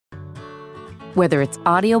Whether it's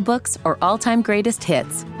audiobooks or all-time greatest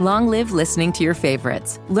hits, long live listening to your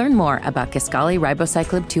favorites. Learn more about Kisqali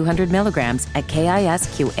Ribociclib 200 milligrams at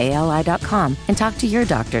KISQALI.com and talk to your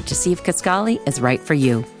doctor to see if Kisqali is right for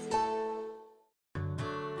you.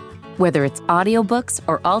 Whether it's audiobooks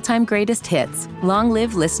or all-time greatest hits, long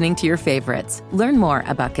live listening to your favorites. Learn more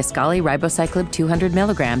about Kisqali Ribociclib 200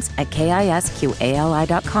 milligrams at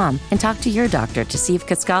KISQALI.com and talk to your doctor to see if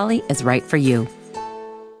Kisqali is right for you.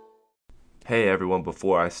 Hey everyone,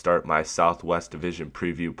 before I start my Southwest Division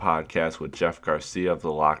preview podcast with Jeff Garcia of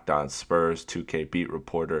the Locked On Spurs, 2K beat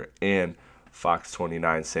reporter, and Fox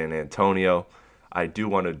 29 San Antonio, I do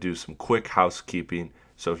want to do some quick housekeeping.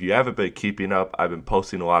 So if you haven't been keeping up, I've been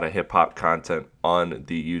posting a lot of hip-hop content on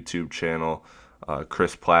the YouTube channel,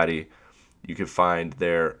 Chris Platty. You can find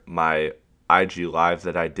there my IG Live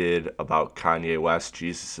that I did about Kanye West,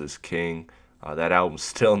 Jesus is King. That album's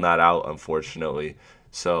still not out, unfortunately.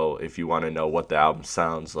 So if you want to know what the album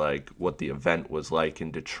sounds like, what the event was like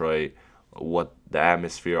in Detroit, what the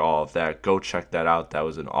atmosphere, all of that, go check that out. That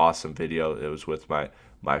was an awesome video. It was with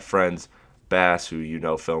my friends, Bass,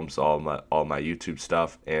 who films all my YouTube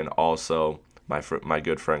stuff, and also my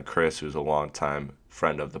good friend Chris, who's a longtime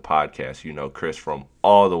friend of the podcast. You know Chris from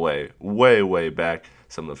all the way back.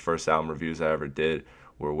 Some of the first album reviews I ever did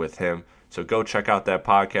were with him. So go check out that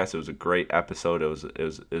podcast. It was a great episode. It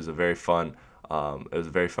was a very fun. It was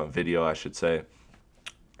a very fun video, I should say.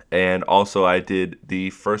 And also I did the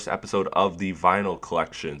first episode of the Vinyl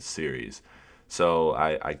Collection series. So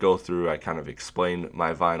I go through, I kind of explain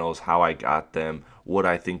my vinyls, how I got them, what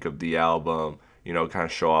I think of the album, kind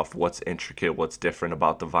of show off what's intricate, what's different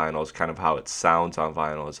about the vinyls, kind of how it sounds on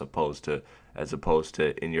vinyl as opposed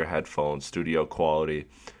to in your headphones, studio quality.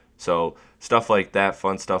 So stuff like that,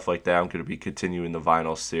 fun stuff like that. I'm going to be continuing the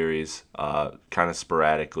vinyl series kind of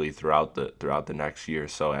sporadically throughout the next year.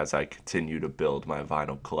 So as I continue to build my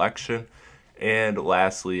vinyl collection. And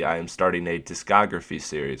lastly, I am starting a discography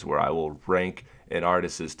series where I will rank an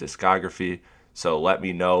artist's discography. So let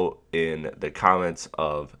me know in the comments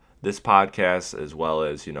of this podcast, as well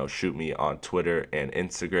as shoot me on Twitter and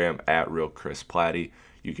Instagram at RealChrisPlatty.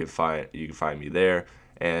 You can find me there.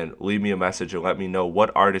 And leave me a message and let me know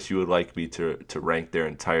what artists you would like me to rank their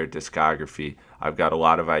entire discography. I've got a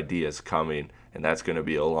lot of ideas coming, and that's going to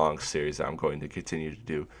be a long series that I'm going to continue to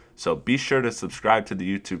do. So be sure to subscribe to the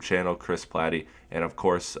YouTube channel, Chris Platty, and of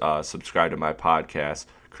course, subscribe to my podcast,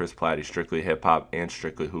 Chris Platty, Strictly Hip Hop and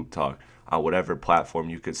Strictly Hoop Talk, on whatever platform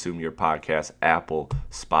you consume your podcast, Apple,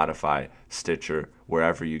 Spotify, Stitcher,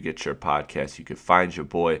 wherever you get your podcasts. You can find your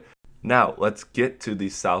boy. Now, let's get to the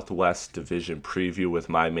Southwest Division preview with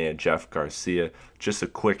my man Jeff Garcia. Just a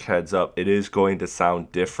quick heads up, it is going to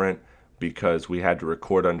sound different because we had to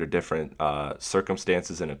record under different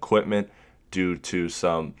circumstances and equipment due to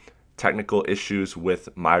some technical issues with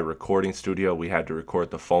my recording studio. We had to record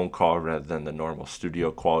the phone call rather than the normal studio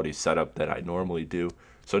quality setup that I normally do.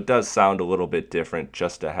 So it does sound a little bit different,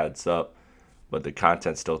 just a heads up, but the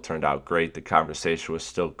content still turned out great. The conversation was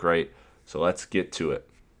still great. So let's get to it.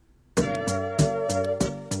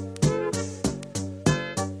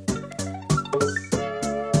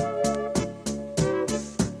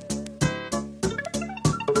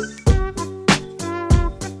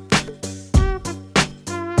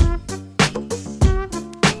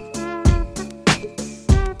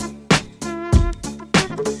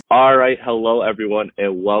 All right, hello everyone,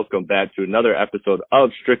 and welcome back to another episode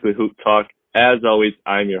of Strictly Hoop Talk. As always,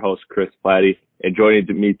 I'm your host, Chris Platty, and joining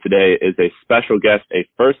me today is a special guest, a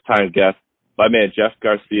first-time guest, my man Jeff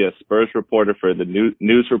Garcia, Spurs reporter for the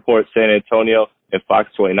News Report San Antonio and Fox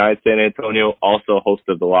 29 San Antonio, also host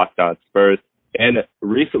of the Locked On Spurs, and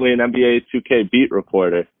recently an NBA 2K beat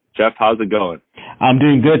reporter. Jeff, how's it going? I'm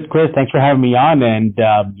doing good, Chris. Thanks for having me on, and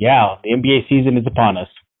the NBA season is upon us.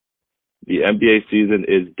 The NBA season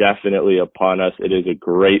is definitely upon us. It is a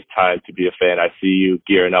great time to be a fan. I see you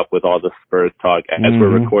gearing up with all the Spurs talk. As we're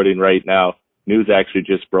recording right now, news actually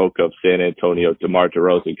just broke of San Antonio DeMar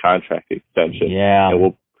DeRozan contract extension. Yeah.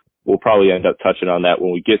 And we'll probably end up touching on that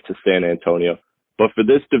when we get to San Antonio. But for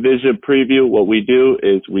this division preview, what we do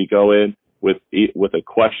is we go in with a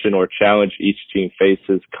question or challenge each team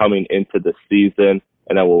faces coming into the season,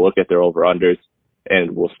 and then we'll look at their over-unders.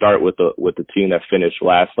 And we'll start with the team that finished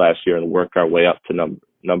last year and work our way up to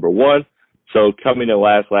number one. So coming in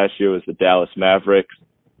last year was the Dallas Mavericks.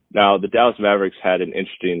 Now, the Dallas Mavericks had an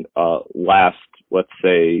interesting last, let's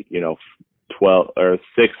say, 12 or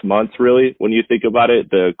 6 months, really, when you think about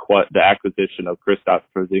it. The acquisition of Kristaps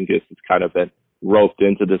Porzingis has kind of been roped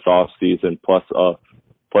into this offseason, plus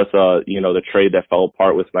the trade that fell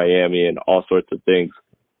apart with Miami and all sorts of things.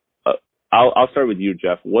 I'll start with you,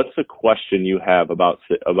 Jeff. What's the question you have about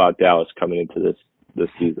Dallas coming into this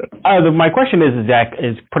season? My question is, Zach,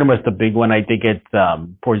 is pretty much the big one. I think it's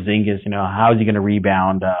Porzingis. How is he going to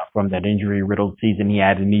rebound from that injury-riddled season he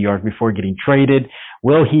had in New York before getting traded?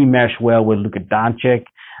 Will he mesh well with Luka Doncic?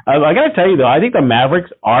 I got to tell you, though, I think the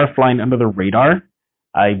Mavericks are flying under the radar.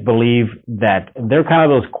 I believe that they're kind of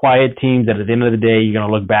those quiet teams that at the end of the day, you're going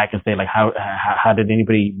to look back and say, like, how did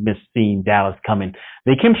anybody miss seeing Dallas coming?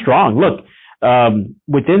 They came strong. Look,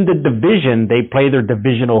 within the division, they play their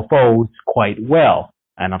divisional foes quite well.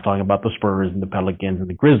 And I'm talking about the Spurs and the Pelicans and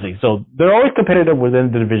the Grizzlies. So they're always competitive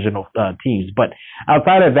within the divisional teams. But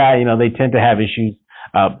outside of that, they tend to have issues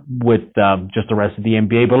with just the rest of the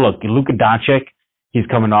NBA. But look, Luka Doncic, he's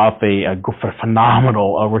coming off a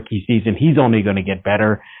phenomenal rookie season. He's only going to get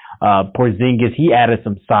better. Porzingis, he added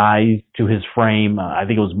some size to his frame. I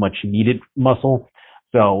think it was much needed muscle.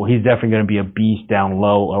 So he's definitely going to be a beast down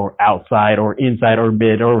low or outside or inside or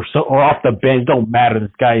mid or off the bench. Don't matter.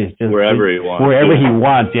 This guy is just wherever he wants. Wherever he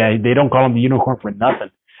wants. Yeah, they don't call him the unicorn for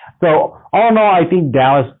nothing. So all in all, I think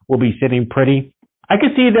Dallas will be sitting pretty. I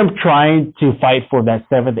could see them trying to fight for that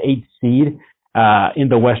 7th, 8th seed in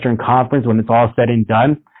the Western Conference when it's all said and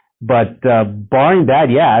done. But barring that,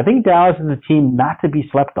 yeah, I think Dallas is a team not to be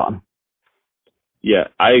slept on. Yeah,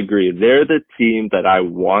 I agree. They're the team that I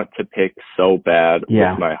want to pick so bad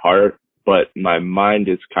with my heart, but my mind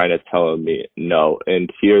is kind of telling me no.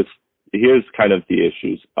 And here's kind of the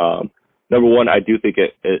issues. Number one, I do think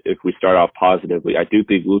if we start off positively, I do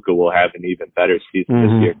think Luka will have an even better season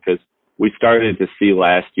this year, because we started to see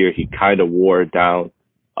last year he kind of wore down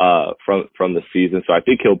from the season. So I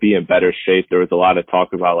think he'll be in better shape. There was a lot of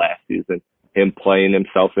talk about last season, him playing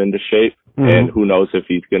himself into shape. And who knows if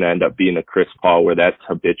he's going to end up being a Chris Paul where that's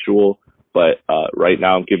habitual. But right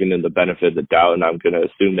now I'm giving him the benefit of the doubt, and I'm going to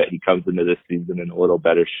assume that he comes into this season in a little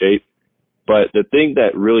better shape. But the thing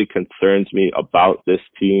that really concerns me about this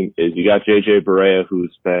team is you got JJ Barea,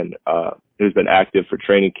 who's been active for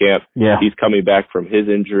training camp. Yeah. He's coming back from his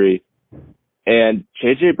injury. And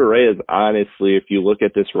JJ Barea is honestly, if you look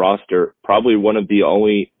at this roster, probably one of the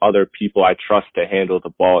only other people I trust to handle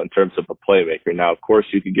the ball in terms of a playmaker. Now, of course,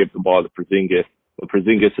 you can give the ball to Porzingis, but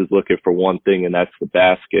Porzingis is looking for one thing, and that's the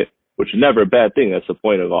basket, which is never a bad thing. That's the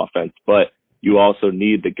point of offense. But you also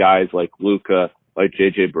need the guys like Luka, like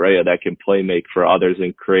JJ Barea, that can play make for others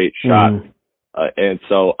and create shots. And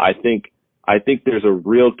so I think there's a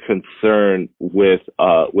real concern with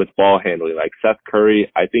ball handling. Like Seth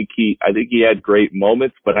Curry, I think he had great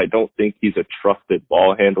moments, but I don't think he's a trusted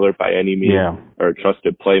ball handler by any means, or a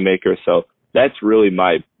trusted playmaker. So that's really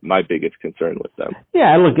my biggest concern with them.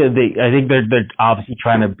 Yeah, look, I think they're obviously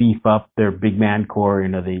trying to beef up their big man core.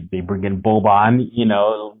 They bring in Boban.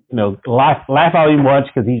 Laugh out him much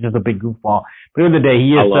because he's just a big goofball. But at the end of the day,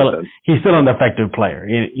 he's still an effective player.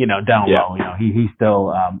 Down low. He's still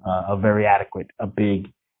a very adequate, a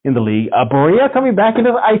big in the league. Barea coming back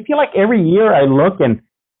into. I feel like every year I look and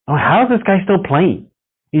how is this guy still playing?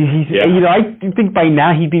 I think by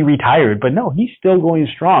now he'd be retired, but no, he's still going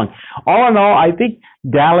strong. All in all, I think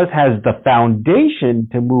Dallas has the foundation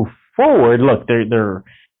to move forward. Look, they're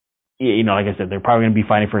like I said, they're probably going to be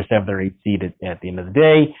fighting for a 7th or 8th seed at the end of the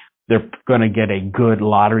day. They're going to get a good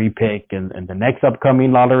lottery pick in the next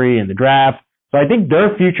upcoming lottery in the draft. So I think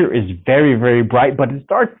their future is very, very bright, but it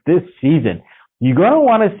starts this season. You're going to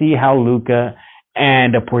want to see how Luka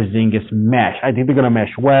and Porzingis mesh. I think they're going to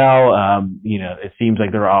mesh well. It seems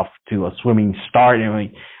like they're off to a swimming start.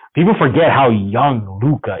 People forget how young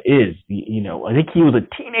Luka is. I think he was a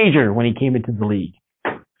teenager when he came into the league.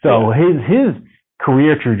 So his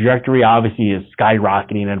career trajectory obviously is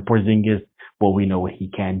skyrocketing, and Porzingis, well, we know what he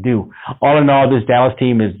can do. All in all, this Dallas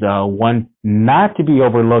team is one not to be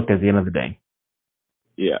overlooked at the end of the day.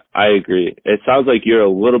 Yeah, I agree. It sounds like you're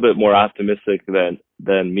a little bit more optimistic than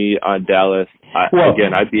me on Dallas. I'd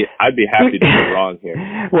be happy to be wrong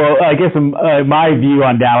here. Well, I guess my view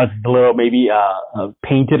on Dallas is a little maybe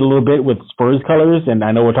painted a little bit with Spurs colors, and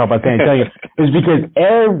I know we're talking about San Antonio. It's because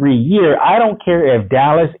every year, I don't care if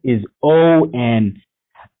Dallas is 0-80,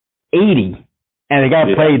 and they got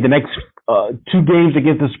to play the next 2 games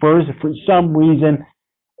against the Spurs. For some reason,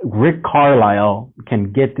 Rick Carlisle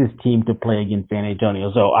can get this team to play against San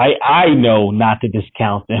Antonio. So I know not to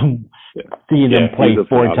discount them, seeing them play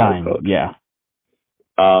 4 times. Coach. Yeah.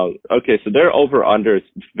 Okay, so their over-under is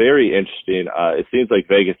very interesting. It seems like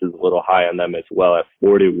Vegas is a little high on them as well at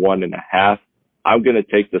 41.5. I'm going to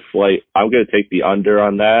take the under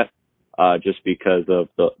on that just because of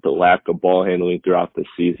the lack of ball handling throughout the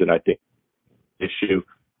season. I think issue.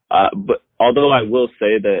 But although I will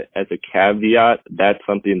say that as a caveat, that's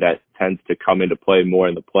something that tends to come into play more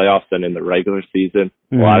in the playoffs than in the regular season.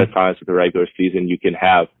 A lot of times with the regular season, you can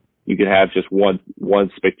have just one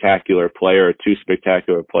spectacular player or two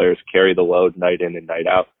spectacular players carry the load night in and night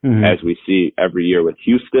out, as we see every year with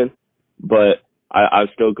Houston. But I'm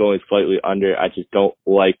still going slightly under. I just don't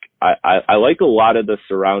like I like a lot of the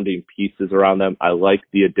surrounding pieces around them. I like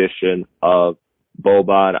the addition of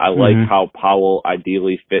Boban. I like how Powell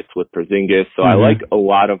ideally fits with Porzingis. So I like a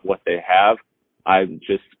lot of what they have. I'm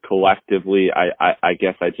just collectively, I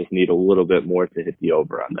guess I just need a little bit more to hit the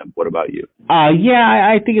over on them. What about you?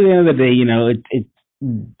 I think at the end of the day, it's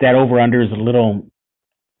that over-under is a little,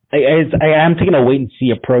 I'm taking a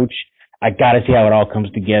wait-and-see approach. I got to see how it all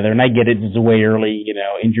comes together. And I get it, it's way early.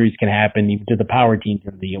 Injuries can happen even to the power teams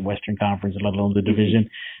in the Western Conference, let alone the division.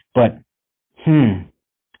 But,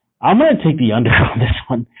 I'm going to take the under on this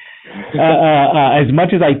one. As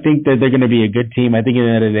much as I think that they're going to be a good team, I think at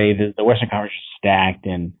the end of the day, the Western Conference is stacked.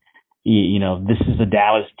 And, this is a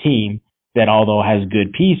Dallas team that, although has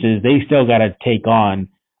good pieces, they still got to take on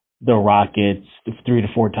the Rockets 3 to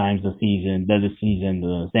 4 times the season,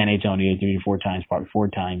 the San Antonio 3 to 4 times, probably 4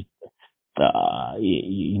 times, the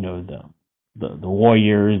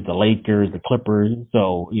Warriors, the Lakers, the Clippers.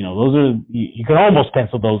 So, those are, you can almost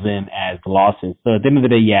pencil those in as losses. So at the end of the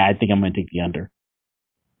day, I think I'm going to take the under.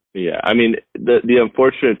 Yeah, I mean, the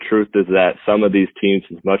unfortunate truth is that some of these teams,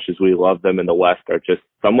 as much as we love them in the West, are just,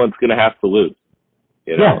 someone's going to have to lose.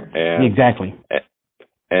 Exactly.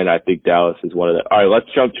 And I think Dallas is one of them. All right,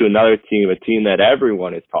 let's jump to another team, a team that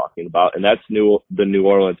everyone is talking about, and that's the New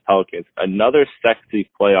Orleans Pelicans, another sexy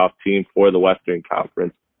playoff team for the Western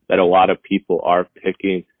Conference that a lot of people are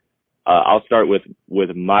picking. I'll start with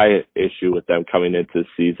my issue with them coming into the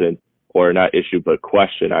season, or not issue, but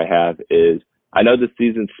question I have is, I know the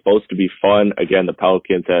season's supposed to be fun. Again, the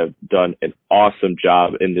Pelicans have done an awesome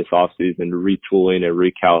job in this offseason, retooling and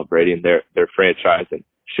recalibrating their franchise and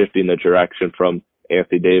shifting the direction from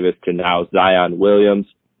Anthony Davis to now Zion Williams.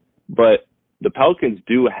 But the Pelicans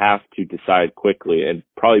do have to decide quickly, and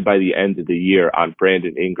probably by the end of the year, on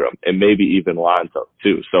Brandon Ingram and maybe even Lonzo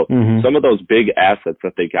too. So some of those big assets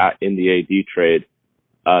that they got in the AD trade,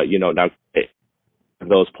 now if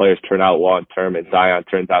those players turn out long term and Zion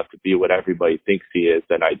turns out to be what everybody thinks he is,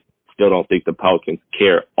 then I still don't think the Pelicans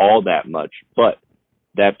care all that much. But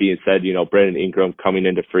that being said, Brandon Ingram coming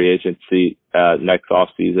into free agency next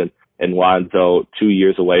offseason, and Lonzo 2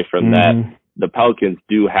 years away from that, the Pelicans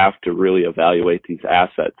do have to really evaluate these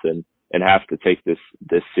assets and have to take this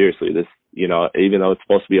seriously. This, even though it's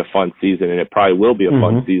supposed to be a fun season, and it probably will be a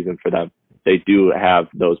fun season for them, they do have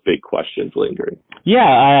those big questions lingering. Yeah,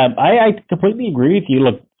 I completely agree with you.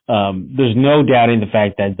 Look, there's no doubting the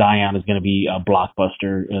fact that Zion is going to be a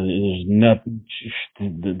blockbuster. There's nothing.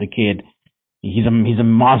 The kid, he's a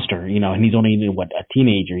monster, and he's only a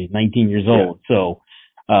teenager. He's 19 years old. So,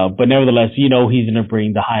 but nevertheless, he's going to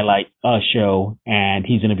bring the highlight show, and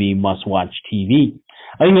he's going to be must-watch TV.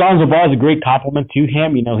 I think Lonzo Ball is a great compliment to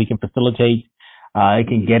him. He can facilitate. It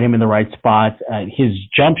can get him in the right spots. His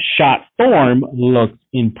jump shot form looks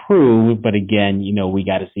improved, but again, we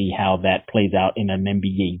got to see how that plays out in an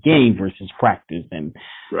NBA game versus practice and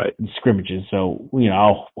scrimmages. So,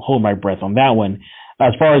 I'll hold my breath on that one.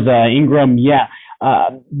 As far as Ingram,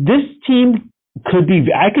 this team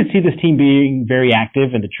I could see this team being very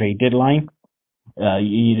active in the trade deadline.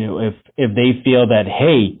 If they feel that,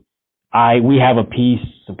 hey, we have a piece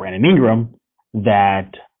of Brandon Ingram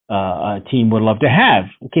that a team would love to have.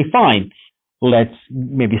 Okay, fine. Let's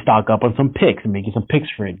maybe stock up on some picks and get some picks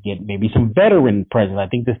for it. Get maybe some veteran presence. I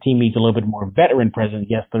think this team needs a little bit more veteran presence.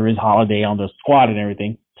 Yes, there is Holiday on the squad and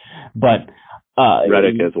everything, but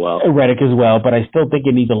Redick as well. But I still think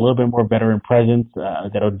it needs a little bit more veteran presence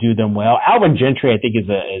that'll do them well. Alvin Gentry, I think,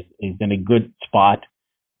 is in a good spot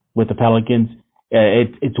with the Pelicans.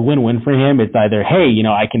 It's win-win for him. It's either, hey,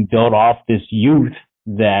 I can build off this youth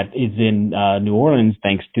that is in New Orleans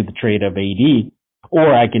thanks to the trade of AD,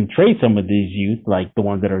 or I can trade some of these youth, like the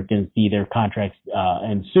ones that are going to see their contracts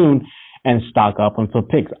end soon, and stock up on some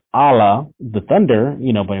picks, a la the Thunder,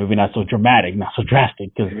 but maybe not so dramatic, not so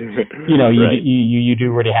drastic, because you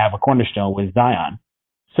do really have a cornerstone with Zion.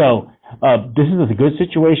 So this is a good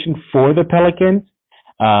situation for the Pelicans.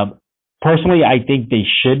 Personally, I think they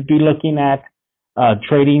should be looking at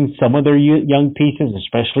trading some of their young pieces,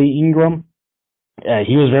 especially Ingram.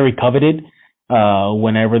 He was very coveted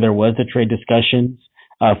whenever there was the trade discussions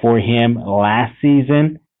for him last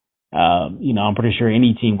season. I'm pretty sure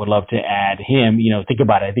any team would love to add him. Think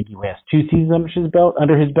about it. I think he has 2 seasons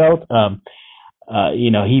under his belt.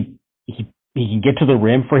 He He can get to the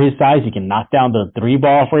rim for his size. He can knock down the three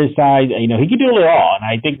ball for his size. He can do it all. And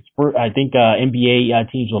I think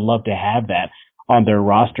NBA teams would love to have that on their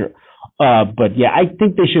roster. But yeah, I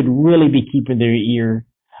think they should really be keeping their ear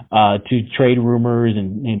to trade rumors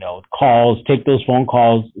and calls. Take those phone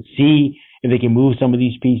calls. See if they can move some of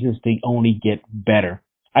these pieces to only get better.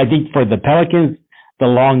 I think for the Pelicans, the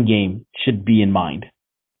long game should be in mind.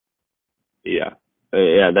 Yeah.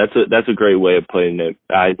 That's a great way of putting it.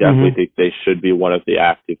 I definitely think they should be one of the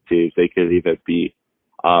active teams. They could even be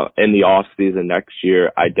in the off season next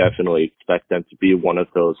year. I definitely expect them to be one of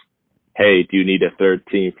those. Hey, do you need a third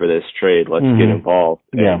team for this trade? Let's get involved.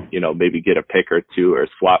 And, maybe get a pick or two or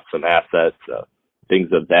swap some assets, things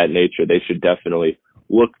of that nature. They should definitely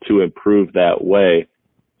look to improve that way.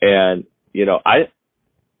 And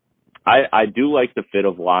I do like the fit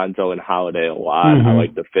of Lonzo and Holiday a lot. I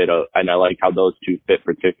like the fit of, and I like how those two fit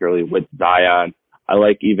particularly with Zion. I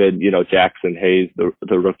like even, Jackson Hayes,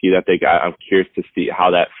 the rookie that they got. I'm curious to see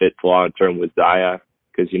how that fits long term with Zion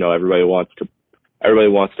because, everybody wants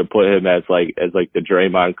to put him as the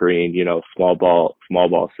Draymond Green, small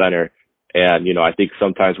ball center. And, I think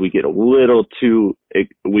sometimes we get a little too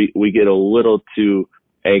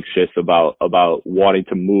anxious about wanting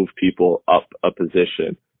to move people up a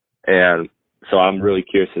position. And so I'm really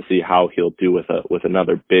curious to see how he'll do with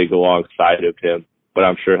another big alongside of him. But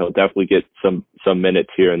I'm sure he'll definitely get some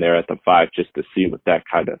minutes here and there at the 5 just to see what that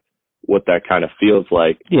kind of feels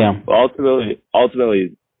like. Yeah. But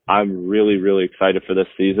ultimately, I'm really, really excited for this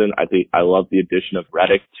season. I love the addition of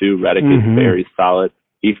Redick too. Redick is very solid.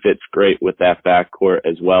 He fits great with that backcourt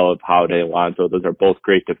as well of Holiday and Lonzo. Those are both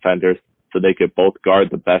great defenders, so they could both guard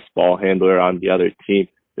the best ball handler on the other team.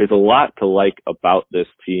 There's a lot to like about this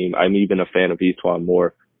team. I'm even a fan of Etuan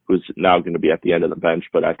Moore, who's now going to be at the end of the bench,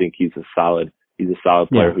 but I think he's a solid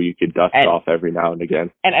player who you could dust off every now and again.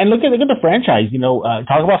 And look at the franchise.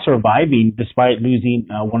 Talk about surviving despite losing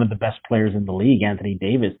one of the best players in the league, Anthony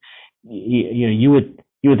Davis. You would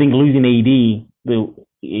think losing AD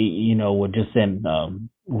would just send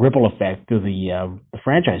ripple effect to the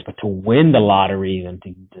franchise, but to win the lottery and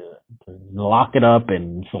to lock it up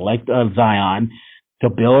and select Zion, to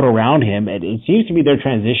build around him, it seems to me their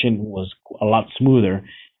transition was a lot smoother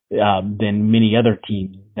than many other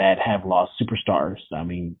teams that have lost superstars. I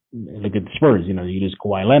mean, look at the Spurs. You lose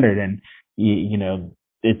Kawhi Leonard, and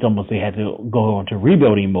it's almost they had to go into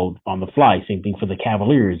rebuilding mode on the fly. Same thing for the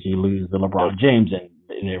Cavaliers. You lose the LeBron James,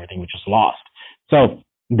 and everything was just lost. So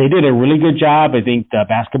they did a really good job. I think the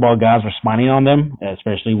basketball guys were smiling on them,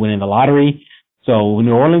 especially winning the lottery. So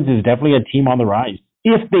New Orleans is definitely a team on the rise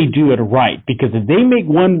if they do it right. Because if they make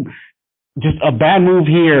just a bad move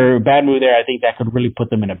here, bad move there, I think that could really put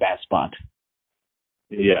them in a bad spot.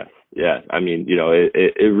 Yeah. I mean,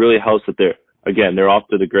 it really helps that they're off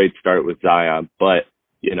to the great start with Zion, but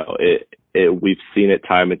we've seen it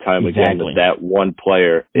time and time again that one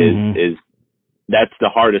player is that's the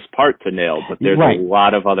hardest part to nail, but there's a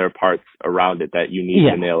lot of other parts around it that you need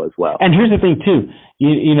to nail as well. And here's the thing too,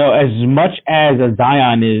 as much as a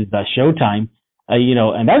Zion is Showtime,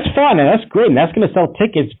 and that's fun and that's great and that's going to sell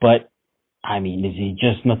tickets, but I mean, is he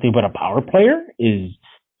just nothing but a power player?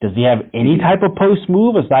 Does he have any type of post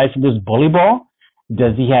move aside from this bully ball?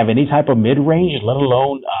 Does he have any type of mid range, let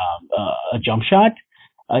alone a jump shot?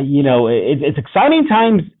 It's exciting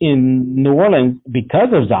times in New Orleans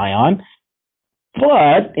because of Zion,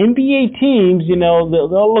 but NBA teams,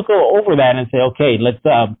 they'll look over that and say, okay, let's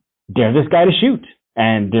dare this guy to shoot.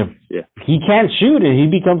 And if he can't shoot and he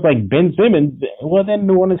becomes like Ben Simmons, well, then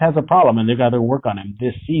New Orleans has a problem and they've got to work on him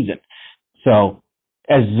this season. So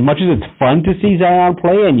as much as it's fun to see Zion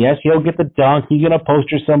play, and yes, he'll get the dunk, he's going to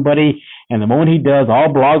poster somebody, and the moment he does, all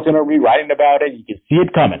blogs are going to be writing about it. You can see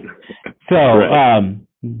it coming. So,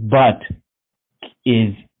 but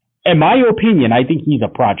in my opinion, I think he's a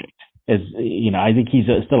project. I think he's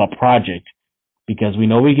still a project because we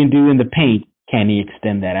know what he can do in the paint. Can he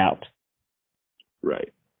extend that out?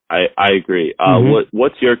 Right. I agree.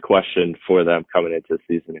 What's your question for them coming into the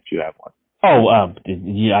season if you have one?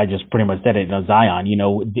 I just pretty much said it. Zion,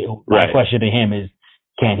 my question to him is,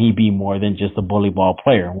 can he be more than just a bully ball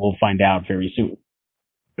player? We'll find out very soon.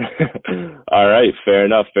 All right. Fair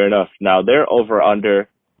enough. Now their over under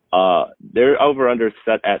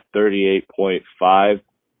set at 38.5,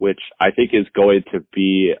 which I think is going to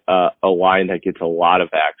be a line that gets a lot of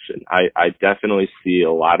action. I definitely see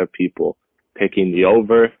a lot of people picking the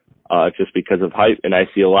over. Just because of hype, and I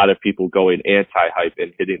see a lot of people going anti-hype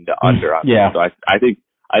and hitting the under on this. So I think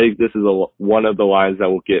this is one of the lines that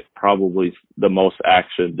will get probably the most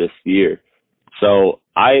action this year. So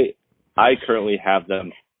I currently have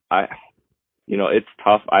them. it's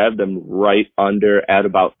tough. I have them right under at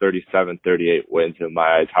about 37, 38 wins in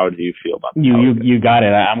my eyes. How do you feel about that? You got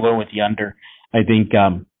it. I'm going with the under. I think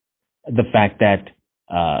the fact that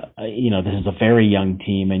this is a very young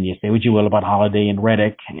team, and you say what you will about Holiday and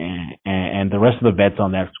Redick and the rest of the vets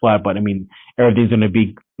on that squad, but I mean, everything's going to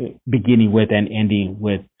be beginning with and ending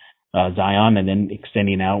with Zion, and then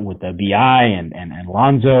extending out with the BI and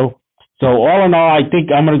Lonzo. So all in all, I think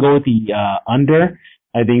I'm going to go with the under.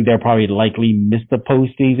 I think they'll probably likely miss the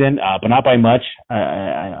postseason, but not by much.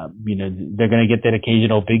 They're going to get that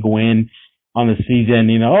occasional big win on the season.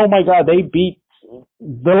 Oh my God, they beat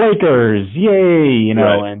the Lakers, yay!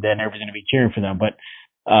 Right. And then everyone's going to be cheering for them. But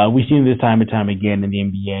we've seen this time and time again in the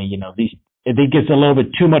NBA. I think it's a little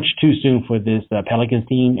bit too much too soon for this Pelicans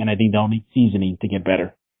team, and I think they'll need seasoning to get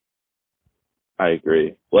better. I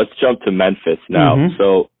agree. Let's jump to Memphis now. Mm-hmm.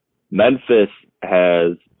 So Memphis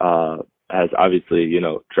has obviously,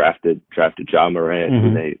 drafted Ja Morant, mm-hmm.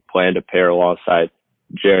 who they plan to pair alongside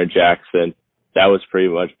Jaren Jackson. That was pretty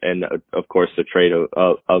much, and of course the trade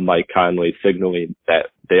of Mike Conley signaling that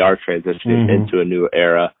they are transitioning mm-hmm. into a new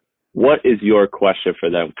era. What is your question for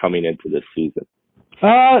them coming into this season?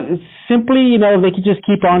 Simply, they can just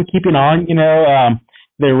keep on keeping on.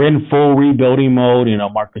 They're in full rebuilding mode.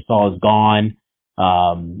 Marc Gasol is gone.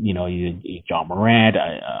 Ja Morant,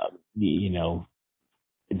 he's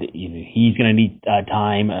going to need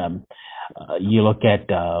time. You look at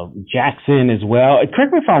Jackson as well.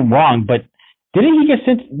 Correct me if I'm wrong, but didn't he get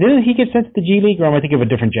sent to the G League, or am I thinking of a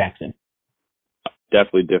different Jackson?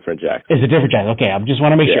 Definitely different Jackson. It's a different Jackson. Okay, I just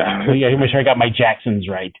want to make sure. Make sure I got my Jacksons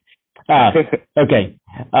right. Okay.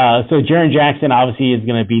 So Jaren Jackson obviously is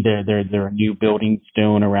going to be their new building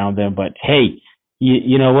stone around them. But hey,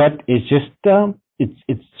 you know what? It's just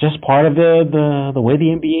it's just part of the way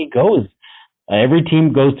the NBA goes. Every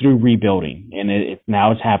team goes through rebuilding, and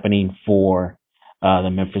it's happening for the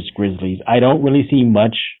Memphis Grizzlies. I don't really see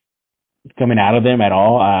much coming out of them at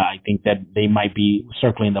all. I think that they might be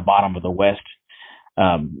circling the bottom of the West.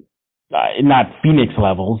 Not Phoenix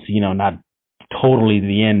levels, not totally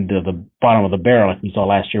the end of the bottom of the barrel like we saw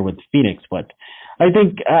last year with Phoenix, but I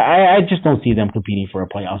think I just don't see them competing for a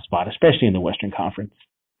playoff spot, especially in the Western Conference.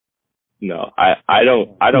 No, I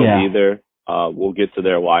don't either. We'll get to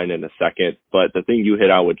their line in a second, but the thing you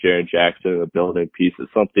hit on with Jaren Jackson and the building piece is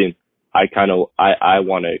something I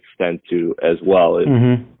want to extend to as well.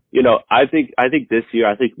 Mm-hmm. I think this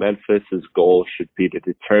year, Memphis's goal should be to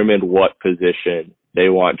determine what position they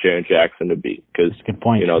want Jaren Jackson to be. Because,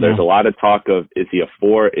 there's a lot of talk of, is he a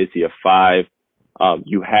 4? Is he a 5?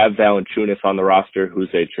 You have Valanciunas on the roster,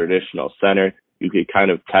 who's a traditional center. You could kind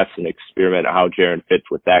of test and experiment how Jaren fits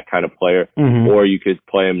with that kind of player. Mm-hmm. Or you could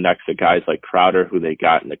play him next to guys like Crowder, who they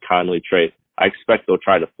got in the Conley trade. I expect they'll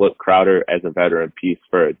try to flip Crowder as a veteran piece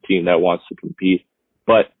for a team that wants to compete.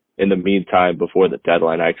 But in the meantime, before the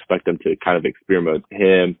deadline, I expect them to kind of experiment with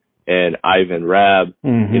him and Ivan Rabb,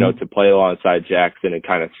 mm-hmm. To play alongside Jackson and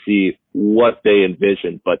kind of see what they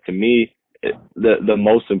envision. But to me, the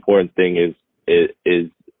most important thing is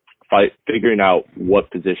figuring out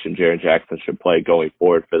what position Jaren Jackson should play going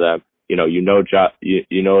forward for them. Ja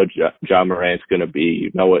Morant's going to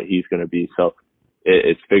be, what he's going to be. So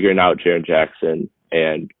it's figuring out Jaren Jackson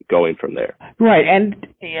and going from there. Right, and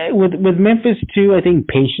with Memphis too, I think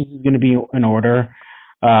patience is going to be in order.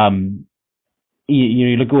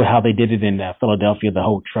 You look at how they did it in Philadelphia, the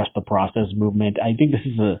whole trust the process movement. I think this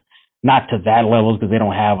is not to that level because they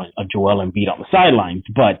don't have a Joel Embiid on the sidelines,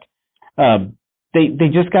 but they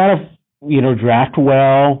just gotta draft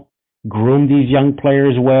well, groom these young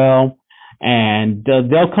players well, and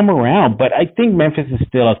they'll come around. But I think Memphis is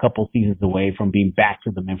still a couple seasons away from being back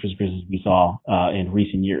to the Memphis Grizzlies we saw in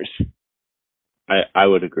recent years. I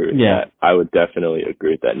would agree with that. I would definitely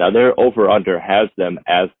agree with that. Now their over/under has them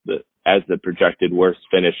as the projected worst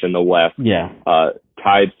finish in the West. Yeah.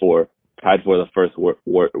 Tied for the first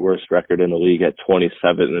worst record in the league at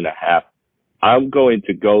 27.5. I'm going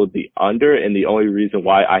to go the under, and the only reason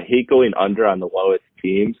why I hate going under on the lowest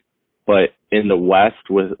teams, but in the West,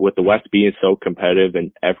 with the West being so competitive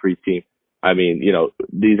and every team, I mean,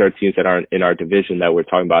 these are teams that aren't in our division that we're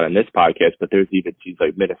talking about in this podcast, but there's even teams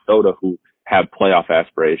like Minnesota who have playoff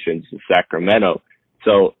aspirations, Sacramento.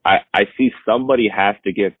 So I see somebody has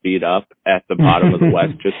to get beat up at the bottom of the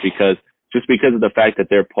West just because of the fact that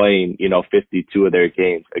they're playing, 52 of their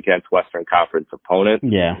games against Western Conference opponents.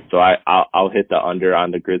 Yeah. So I'll hit the under on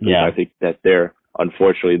the Grizzlies. Yeah. I think that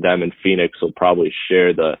unfortunately, them and Phoenix will probably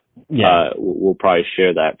share will probably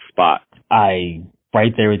share that spot. I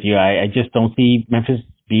right there with you. I just don't see Memphis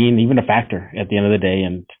being even a factor at the end of the day,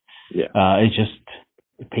 and it's just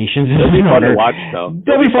patience is in order. They'll be fun to watch, though.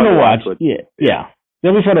 They'll be fun to watch. Yeah.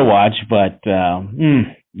 They'll be fun to watch, but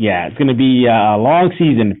it's going to be a long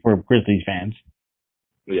season for Grizzlies fans.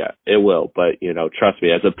 Yeah, it will. But trust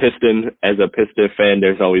me, as a Piston fan,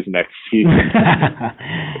 there's always next season.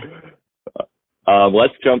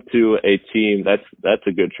 Let's jump to a team. That's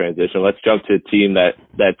a good transition. Let's jump to a team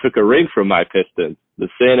that took a ring from my Pistons, the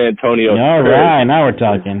San Antonio Spurs. All right, now we're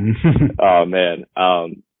talking. Oh man.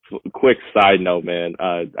 Quick side note, man.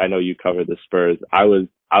 I know you covered the Spurs. I was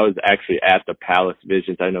actually at the Palace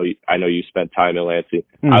Visions. I know you spent time in Lansing.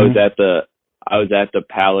 Mm-hmm. I was at the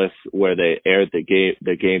Palace where they aired the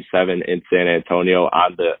game 7 in San Antonio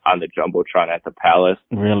on the Jumbotron at the Palace.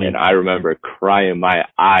 Really? And I remember crying my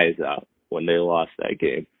eyes out when they lost that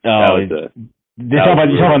game. Oh, you're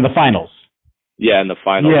talking about in the finals. Yeah, in the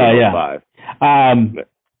finals. Yeah. 5.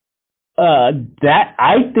 I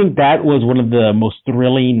think that was one of the most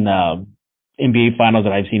thrilling NBA finals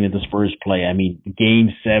that I've seen in the Spurs play. I mean,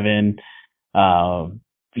 Game 7,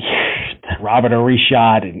 Robert Horry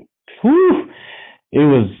shot, and it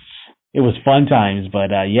was fun times. But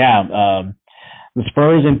the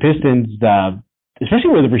Spurs and Pistons,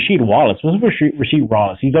 especially with Rasheed Wallace. Rasheed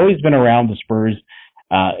Wallace, he's always been around the Spurs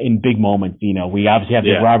in big moments. We obviously have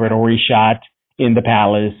the Robert Horry shot in the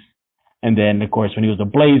Palace, and then of course when he was a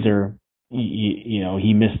Blazer,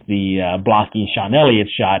 he missed the blocking Sean Elliott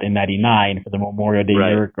shot in '99 for the Memorial Day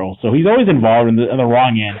miracle. So he's always involved on the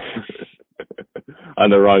wrong end. On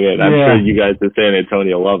the wrong end. I'm sure you guys in San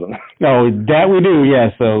Antonio love him. No, that we do,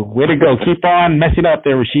 yeah. So way to go. Keep on messing up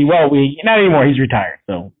there, Rasheed. Well, not anymore. He's retired.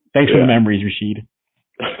 So thanks for the memories, Rasheed.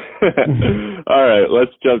 All right,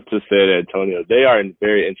 let's jump to San Antonio. They are a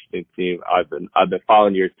very interesting team. I've been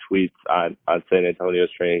following your tweets on San Antonio's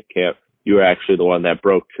training camp. You were actually the one that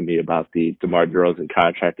broke to me about the DeMar DeRozan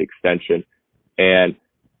contract extension. And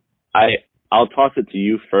I'll toss it to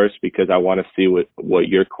you first because I want to see what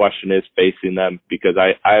your question is facing them, because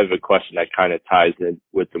I have a question that kind of ties in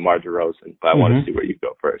with DeMar DeRozan, but I want to see where you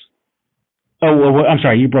go first. Oh, well, I'm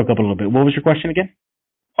sorry, you broke up a little bit. What was your question again?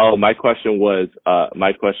 Oh, my question was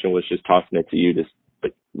just tossing it to you, just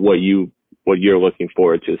what you're looking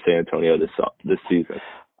forward to San Antonio this season.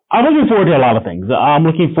 I'm looking forward to a lot of things. I'm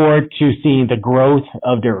looking forward to seeing the growth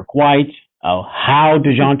of Derek White, how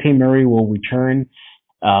DeJounte Murray will return,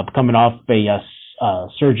 coming off a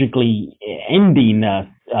surgically ending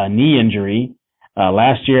knee injury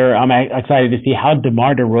last year. I'm excited to see how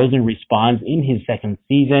DeMar DeRozan responds in his second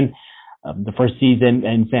season. The first season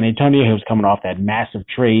in San Antonio, he was coming off that massive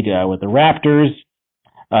trade with the Raptors.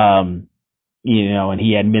 And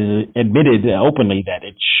he admitted openly that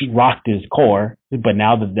it rocked his core. But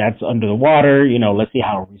now that that's under the water, let's see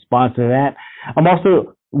how he responds to that. I'm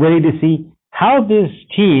also ready to see how this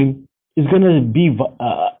team is going to be,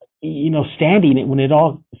 standing when it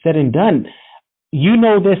all said and done. You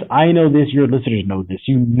know this, I know this, your listeners know this.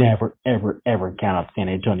 You never, ever, ever count out San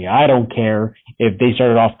Antonio. I don't care if they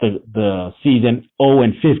started off the season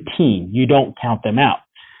 0-15. You don't count them out.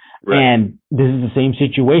 Right. And this is the same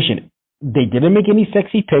situation. They didn't make any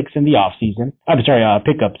sexy picks in the offseason.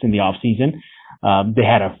 Pickups in the offseason. They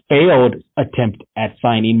had a failed attempt at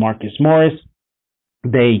signing Marcus Morris.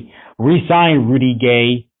 They re-signed Rudy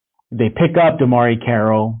Gay. They pick up DeMarre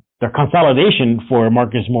Carroll. Their consolidation for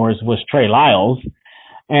Marcus Morris was Trey Lyles.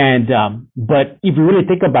 And but if you really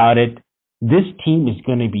think about it, this team is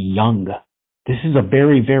going to be young. This is a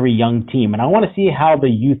very, very young team. And I want to see how the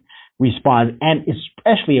youth responds, and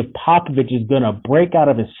especially if Popovich is going to break out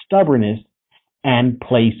of his stubbornness and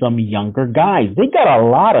play some younger guys. They got a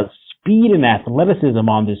lot of speed and athleticism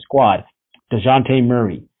on this squad. DeJounte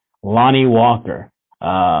Murray, Lonnie Walker.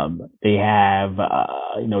 They have,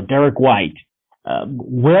 Derek White.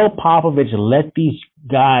 Will Popovich let these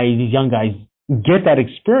young guys, get that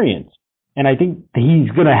experience? And I think he's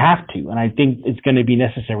going to have to. And I think it's going to be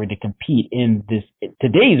necessary to compete in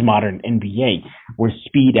today's modern NBA, where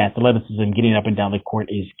speed, athleticism, getting up and down the court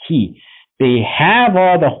is key. They have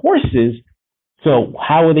all the horses. So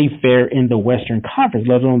how will they fare in the Western Conference,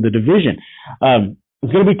 let alone the division?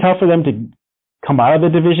 It's going to be tough for them to come out of the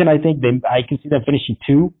division. I think I can see them finishing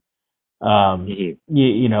 2.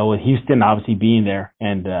 With Houston obviously being there,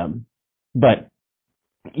 but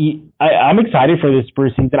I'm excited for this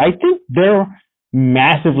Spurs season. I think they're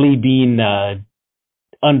massively being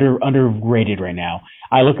underrated right now.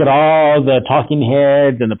 I look at all the talking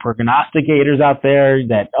heads and the prognosticators out there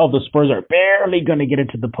that the Spurs are barely going to get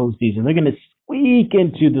into the postseason. They're going to squeak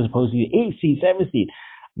into the postseason, 8 seed, 7 seed.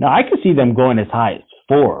 Now I could see them going as high as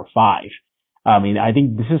 4 or 5. I mean, I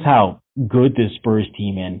think this is how good this Spurs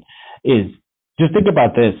team is. Just think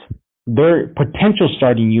about this. Their potential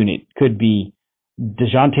starting unit could be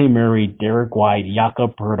DeJounte Murray, Derek White,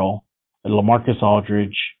 Jakob Poeltl, LaMarcus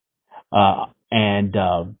Aldridge, and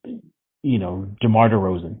DeMar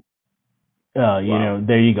DeRozan. Wow.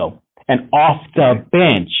 There you go. And off the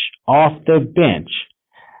bench,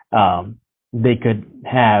 they could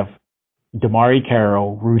have DeMarre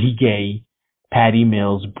Carroll, Rudy Gay, Patty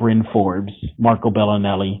Mills, Bryn Forbes, Marco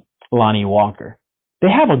Bellinelli, Lonnie Walker. They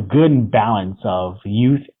have a good balance of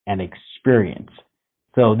youth and experience.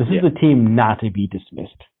 So this is a team not to be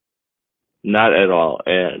dismissed. Not at all.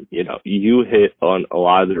 And, you hit on a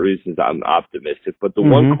lot of the reasons I'm optimistic. But the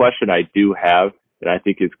one question I do have, and I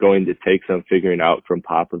think it's going to take some figuring out from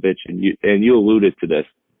Popovich, and you alluded to this,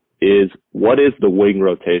 is what is the wing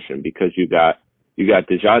rotation? Because you got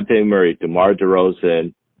DeJounte Murray, DeMar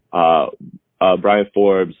DeRozan, Brian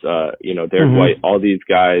Forbes, Derek White, all these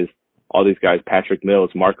guys, Patrick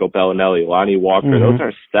Mills, Marco Bellinelli, Lonnie Walker.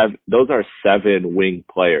 Those are seven wing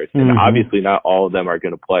players, and obviously not all of them are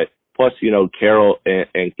going to play. Plus, Carroll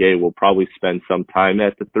and Gay will probably spend some time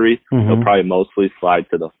at the 3. They'll probably mostly slide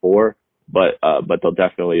to the 4, but they'll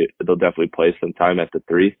definitely play some time at the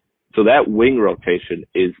 3. So that wing rotation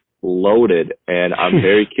is loaded, and I'm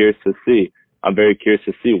very curious to see.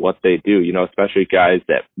 What they do, especially guys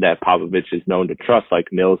that Popovich is known to trust,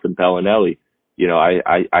 like Mills and Bellinelli.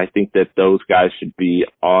 I think that those guys should be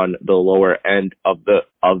on the lower end of the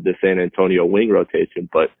San Antonio wing rotation,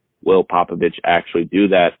 but will Popovich actually do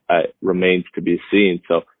that? Remains to be seen.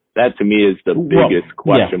 So that to me is the biggest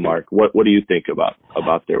question mark. What do you think about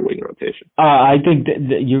their wing rotation? I think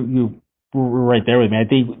that you were right there with me. I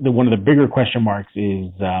think one of the bigger question marks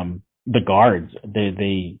is the guards.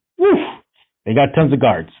 They got tons of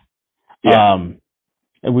guards. Yeah.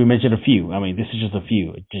 And we mentioned a few. I mean, this is just a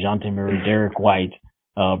few. DeJounte Murray, Derek White,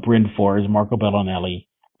 Bryn Forbes, Marco Bellinelli,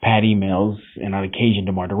 Patty Mills, and on occasion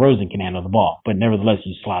DeMar DeRozan can handle the ball. But nevertheless,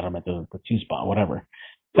 you slot them at the 2 spot, whatever.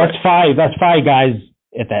 That's five. That's 5 guys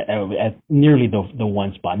at nearly the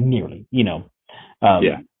 1 spot. Nearly.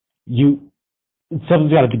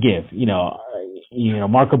 Something's got to give.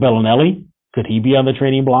 Marco Bellinelli, could he be on the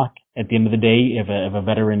trading block at the end of the day if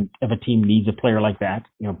a team needs a player like that?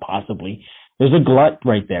 Possibly. There's a glut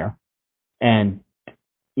right there, and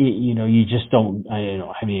you just don't. I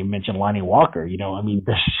haven't even mentioned Lonnie Walker. Something's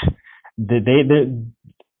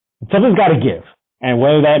got to give, and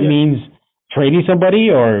whether that means trading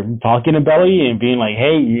somebody or talking to Belly and being like,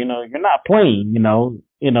 hey, you're not playing, or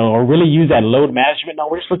really use that load management. No,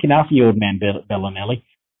 we're just looking out for you, old man Bellinelli.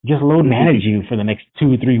 Just load manage you for the next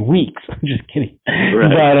 2 or 3 weeks. I'm just kidding.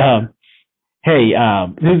 Right.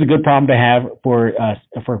 But this is a good problem to have for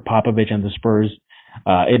Popovich and the Spurs.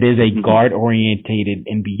 It is a guard-orientated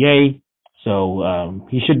NBA, so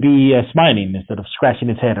he should be smiling instead of scratching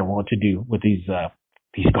his head on what to do with these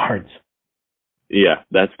guards. Yeah,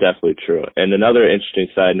 that's definitely true. And another interesting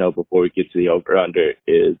side note before we get to the over/under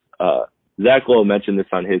is Zach Lowe mentioned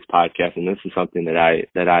this on his podcast, and this is something that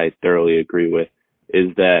I thoroughly agree with.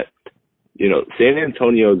 Is that, San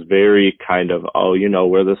Antonio is very kind of,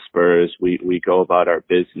 we're the Spurs, we go about our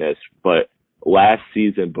business. But last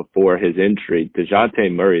season before his injury, DeJounte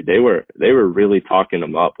Murray, they were really talking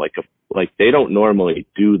him up like they don't normally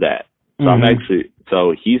do that. So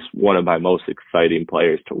so he's one of my most exciting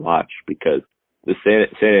players to watch because the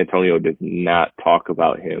San Antonio does not talk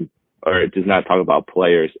about him, or it does not talk about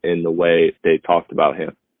players in the way they talked about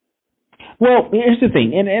him. Well, here's the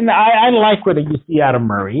thing, and I like what you see out of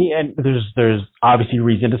Murray, and there's obviously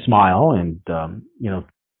reason to smile and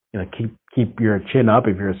keep your chin up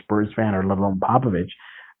if you're a Spurs fan or let alone Popovich.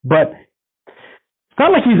 But it's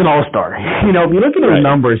not like he's an all-star. If you look at his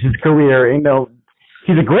numbers, his career,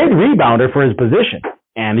 he's a great rebounder for his position.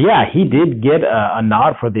 And yeah, he did get a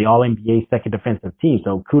nod for the All-NBA second defensive team,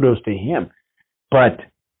 so kudos to him. But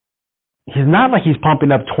he's not like he's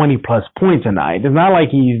pumping up 20-plus points a night. It's not like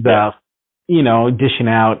he's dishing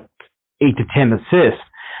out 8 to 10 assists.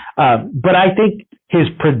 But I think his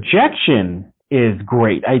projection is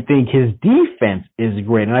great. I think his defense is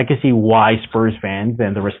great. And I can see why Spurs fans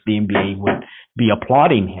and the rest of the NBA would be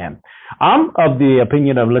applauding him. I'm of the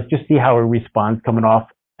opinion of let's just see how he responds coming off,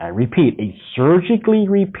 I repeat, a surgically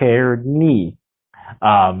repaired knee.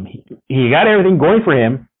 He got everything going for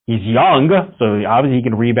him. He's young, so obviously he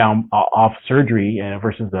can rebound off surgery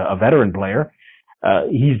versus a veteran player.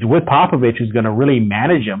 He's with Popovich, who's going to really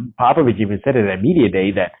manage him. Popovich even said it at Media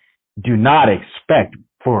Day that do not expect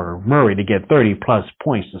for Murray to get 30-plus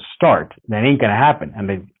points to start. That ain't going to happen.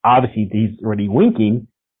 And obviously he's already winking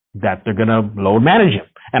that they're going to load manage him.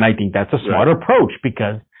 And I think that's a smart approach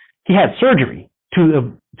because he had surgery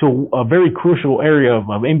to a very crucial area of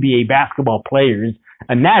NBA basketball players'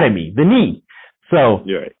 anatomy, the knee. So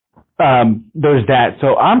there's that.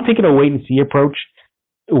 So I'm taking a wait and see approach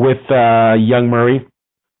with young Murray.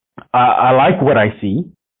 I like what I see,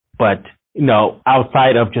 but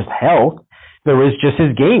outside of just health, there is just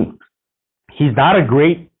his game. He's not a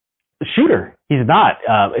great shooter. He's not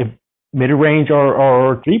mid-range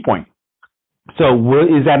or 3-point. So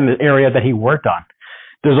is that an area that he worked on?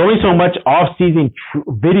 There's only so much off-season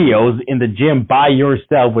videos in the gym by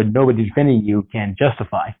yourself with nobody defending you can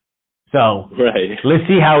justify. So Let's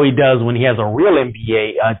see how he does when he has a real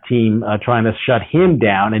NBA team trying to shut him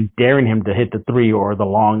down and daring him to hit the 3 or the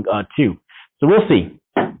long 2. So we'll see.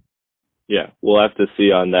 Yeah, we'll have to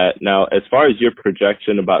see on that. Now, as far as your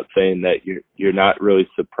projection about saying that you're not really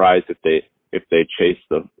surprised if they chase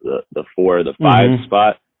the 4 or the 5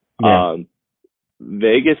 spot,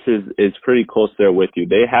 Vegas is pretty close there with you.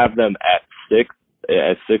 They have them at 6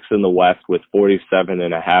 in the West with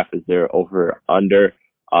 47.5 as their over under.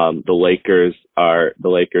 The Lakers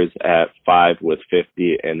at 5 with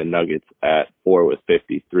 50 and the Nuggets at 4 with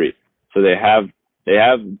 53. So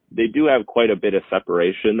they do have quite a bit of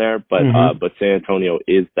separation there, but San Antonio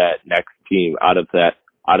is that next team out of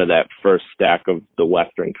that first stack of the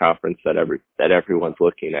Western Conference that everyone's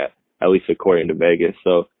looking at least according to Vegas.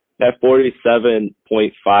 So that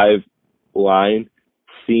 47.5 line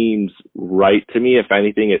seems right to me. If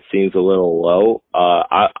anything, it seems a little low.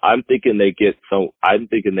 I'm thinking they get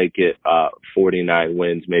 49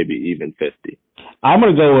 wins, maybe even 50. I'm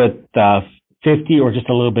going to go with 50 or just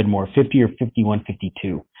a little bit more, 50 or 51,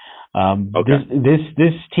 52.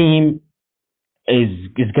 This team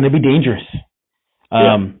is going to be dangerous.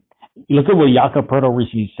 Look at what Jakob Poeltl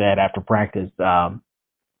recently said after practice,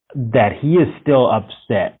 that he is still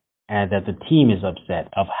upset and that the team is upset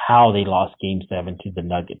of how they lost Game 7 to the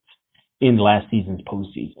Nuggets in last season's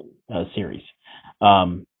postseason series.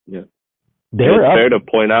 It's fair to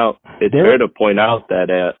point out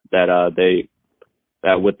that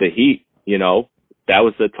with the Heat, that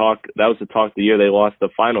was the talk the year they lost the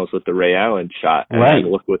finals with the Ray Allen shot. And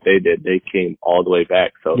look what they did. They came all the way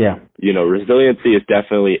back. So, resiliency is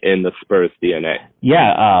definitely in the Spurs DNA.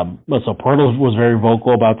 Yeah. So Poeltl was very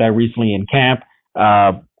vocal about that recently in camp.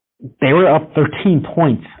 They were up 13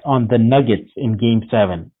 points on the Nuggets in Game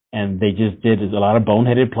 7, and they just did a lot of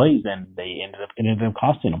boneheaded plays, and they ended up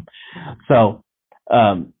costing them. So,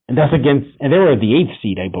 and that's against, and they were the 8th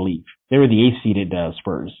seed, I believe. They were the 8th seeded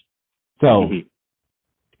Spurs. So,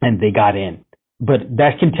 and they got in. But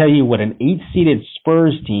that can tell you what an 8th seeded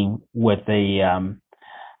Spurs team with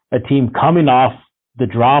a team coming off the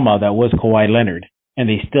drama that was Kawhi Leonard, and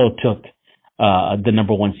they still took the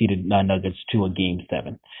number 1 seeded Nuggets to a Game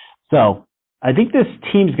 7. So I think this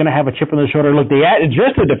team's going to have a chip on their shoulder. Look, they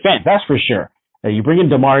addressed the defense, that's for sure. You bring in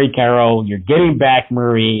DeMarre Carroll, you're getting back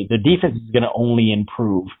Murray. The defense is going to only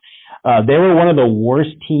improve. They were one of the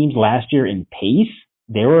worst teams last year in pace.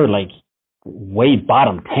 They were like way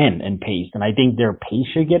bottom 10 in pace, and I think their pace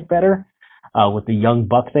should get better with the young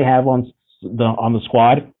bucks they have on the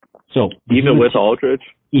squad. So even with Aldridge?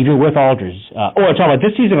 Even with Aldridge. I'm talking about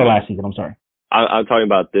this season or last season? I'm sorry. I'm talking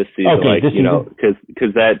about this season,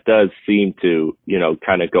 because that does seem to,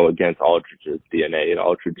 kind of go against Aldridge's DNA. And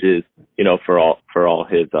Aldridge is, for all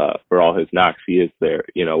his knocks, he is their,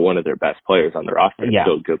 one of their best players on the roster. He's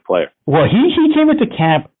still a good player. Well, he came into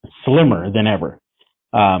camp slimmer than ever.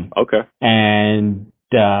 And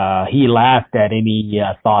he laughed at any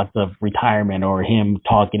thoughts of retirement or him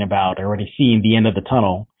talking about already seeing the end of the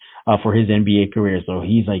tunnel for his NBA career. So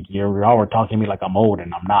he's like, y'all were talking to me like I'm old,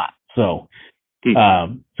 and I'm not. So he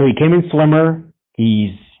came in slimmer.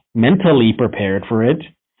 He's mentally prepared for it.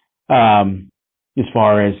 As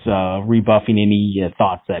far as rebuffing any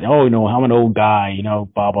thoughts that, I'm an old guy,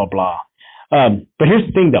 blah, blah, blah. But here's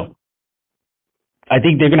the thing, though. I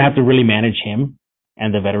think they're going to have to really manage him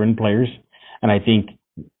and the veteran players. And I think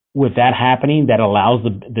with that happening, that allows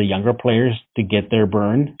the younger players to get their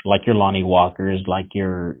burn, like your Lonnie Walkers, like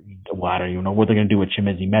your, I don't even know what they're going to do with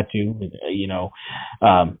Chimezie Metu,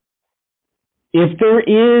 if there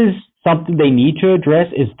is something they need to address,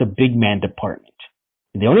 is the big man department.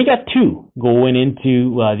 They only got 2 going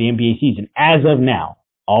into the NBA season as of now,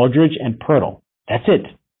 Aldridge and Poeltl. That's it.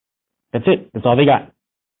 That's all they got.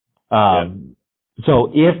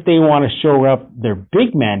 So if they want to shore up their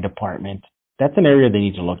big man department, that's an area they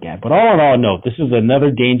need to look at. But all in all, no, this is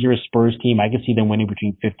another dangerous Spurs team. I can see them winning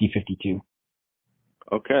between 50-52.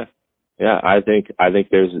 Okay. Yeah, I think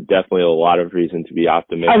there's definitely a lot of reason to be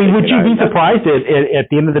optimistic. I mean, would you be surprised at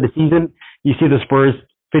the end of the season you see the Spurs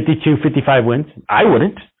 52-55 wins? I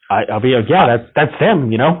wouldn't. I'll be like, that's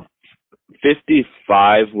them,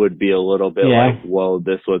 55 would be a little bit like, whoa,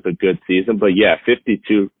 this was a good season. But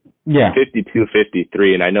 52 Yeah.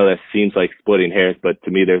 52-53, and I know that seems like splitting hairs, but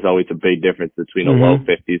to me, there's always a big difference between a low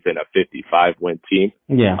 50s and a 55-win team.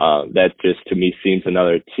 Yeah. That just, to me, seems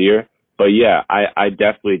another tier. But, yeah, I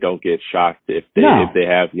definitely don't get shocked if they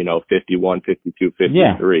have, 51, 52, 53.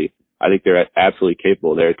 Yeah. I think they're absolutely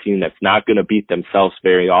capable. They're a team that's not going to beat themselves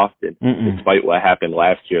very often, despite what happened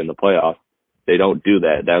last year in the playoffs. They don't do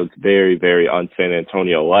that. That was very, very un-San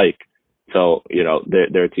Antonio-like. So,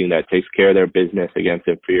 they're a team that takes care of their business against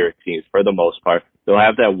inferior teams for the most part. They'll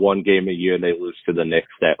have that one game a year and they lose to the Knicks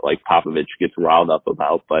that, like, Popovich gets riled up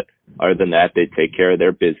about. But other than that, they take care of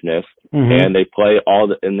their business and they play all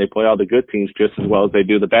the good teams just as well as they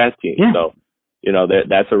do the bad teams. Yeah. So,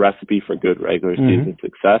 that's a recipe for good regular season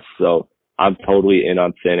success. So I'm totally in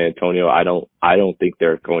on San Antonio. I don't think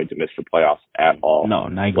they're going to miss the playoffs at all. No,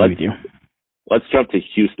 I agree with you. Let's jump to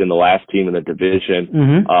Houston, the last team in the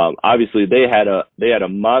division. Obviously, they had a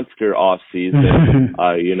monster offseason,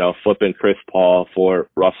 flipping Chris Paul for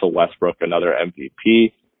Russell Westbrook, another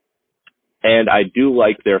MVP. And I do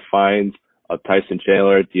like their finds of Tyson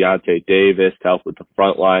Chandler, Deontay Davis to help with the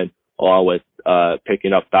front line, along with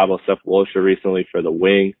picking up Thabo Sefolosha recently for the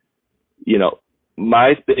wing.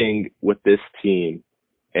 My thing with this team,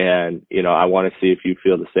 and, I want to see if you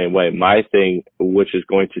feel the same way. My thing, which is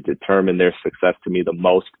going to determine their success to me the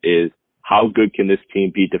most, is how good can this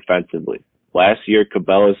team be defensively? Last year,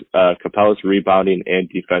 Capella's rebounding and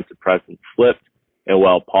defensive presence slipped. And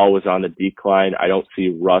while Paul was on the decline, I don't see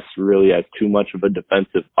Russ really as too much of a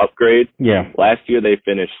defensive upgrade. Yeah. Last year they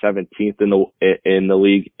finished 17th in the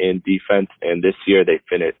league in defense, and this year they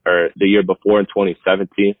finished, or the year before in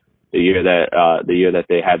 2017, the year that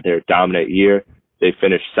they had their dominant year, they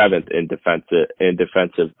finished 7th in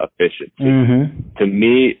defensive efficiency. To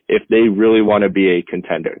me, if they really want to be a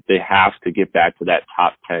contender, they have to get back to that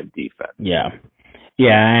top 10 defense. Yeah.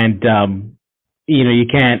 Yeah, and you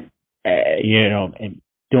can't.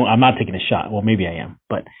 I'm not taking a shot. Well, maybe I am,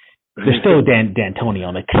 but there's still D'Antoni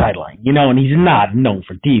on the sideline, and he's not known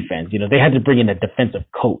for defense. They had to bring in a defensive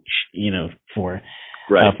coach, for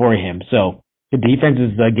him. So the defense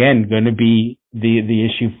is again going to be the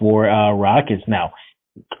issue for Rockets. Now,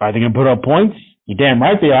 are they going to put up points? You're damn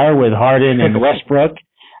right they are with Harden and Westbrook.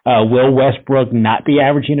 Will Westbrook not be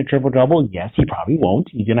averaging a triple-double? Yes, he probably won't.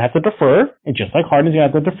 He's going to have to defer, and just like Harden's going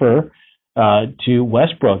to have to defer to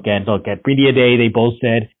Westbrook. And look, at Media Day, they both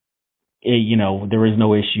said, there is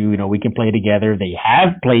no issue. We can play together. They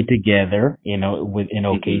have played together, in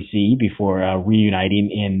OKC before reuniting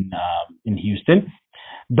in Houston.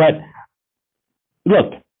 But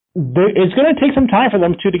look, it's going to take some time for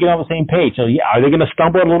them two to get on the same page. So, yeah, are they going to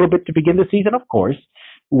stumble a little bit to begin the season? Of course.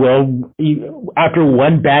 Well, after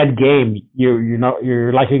one bad game,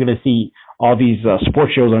 you're likely going to see all these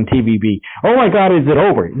sports shows on TV be, oh my God, is it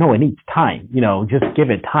over? No, it needs time. Just give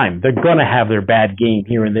it time. They're going to have their bad game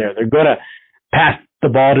here and there. They're going to pass the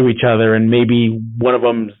ball to each other, and maybe one of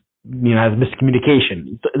them, has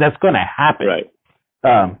miscommunication. That's going to happen. Right.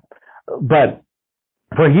 But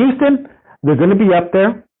for Houston, they're going to be up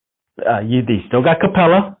there. They still got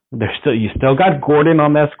Capella. You still got Gordon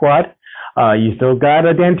on that squad. You still got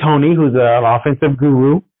D'Antoni, who's an offensive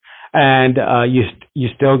guru. And you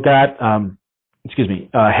still got Harold.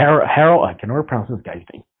 I can never pronounce this guy's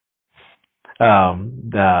name. I'm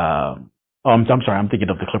sorry, I'm thinking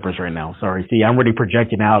of the Clippers right now. Sorry. See, I'm already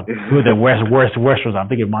projecting out who the worst was. I'm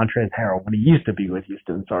thinking Montrezl Harrell when he used to be with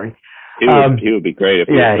Houston. Sorry. He would be great if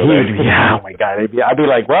he was still there. Yeah, oh my God. I'd be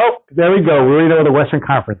like, well, there we go. We already know what the Western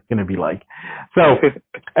Conference is going to be like. So,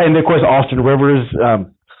 and of course, Austin Rivers.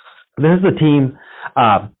 This is a team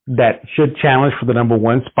that should challenge for the number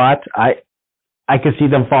one spot. I could see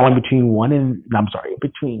them falling between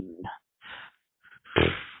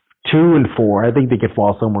 2 and 4. I think they could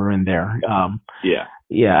fall somewhere in there.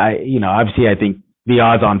 Obviously I think the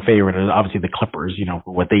odds-on favorite is obviously the Clippers,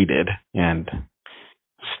 for what they did, and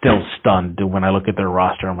still stunned when I look at their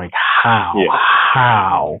roster. I'm like, how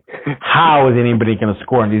is anybody going to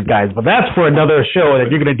score on these guys? But that's for another show that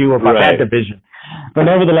you're going to do about that division. But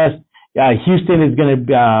nevertheless, Houston is going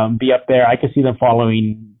to be up there. I can see them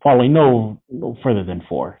falling no further than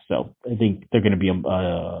 4. So I think they're going to be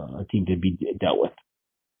a team to be dealt with.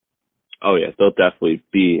 Oh yeah, they'll definitely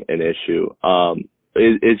be an issue.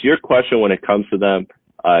 Is your question when it comes to them?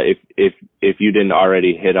 If you didn't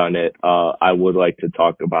already hit on it, I would like to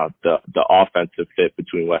talk about the offensive fit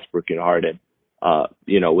between Westbrook and Harden.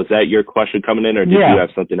 Was that your question coming in, or did you have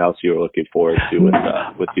something else you were looking forward to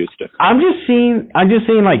with Houston? I'm just saying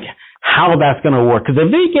like how that's going to work, because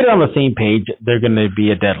if they get on the same page, they're going to be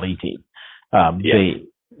a deadly team.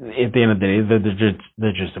 at the end of the day,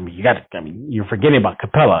 they're just. I mean, you're forgetting about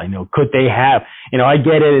Capella. Could they have? I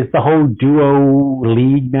get it. It's the whole duo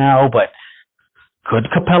league now, but could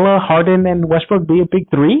Capella, Harden, and Westbrook be a big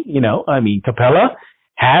three? Capella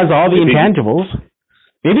has all the intangibles.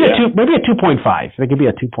 Maybe a 2.5. They could be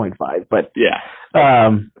a 2.5, but yeah,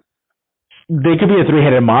 they could be a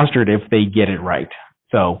three-headed monster if they get it right.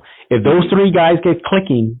 So if those three guys get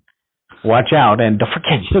clicking, watch out. And don't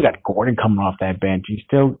forget, you still got Gordon coming off that bench. You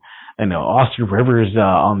still, Austin Rivers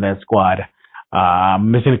on that squad.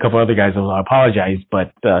 I'm missing a couple other guys, so I apologize.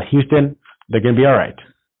 But Houston, they're going to be all right.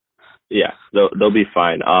 Yeah, they'll be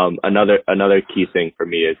fine. Another key thing for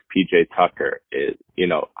me is PJ Tucker is,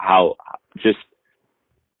 how just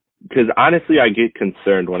because honestly I get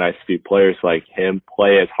concerned when I see players like him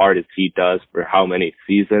play as hard as he does for how many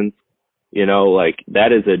seasons.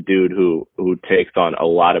 That is a dude who takes on a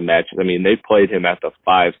lot of matches. I mean, they played him at the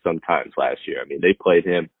 5 sometimes last year. I mean, they played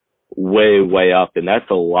him way up, and that's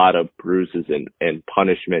a lot of bruises and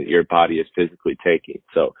punishment your body is physically taking.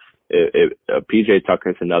 So PJ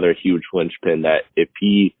Tucker is another huge linchpin that if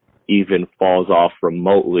he even falls off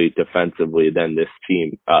remotely defensively, then this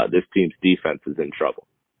team's defense is in trouble.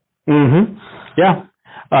 Mm-hmm. Yeah.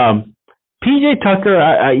 PJ Tucker,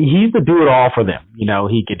 he's the do-it-all for them.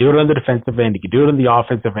 He could do it on the defensive end. He could do it on the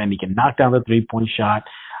offensive end. He can knock down the three-point shot.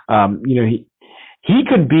 He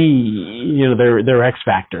could be, their X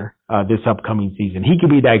factor this upcoming season. He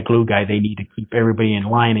could be that glue guy they need to keep everybody in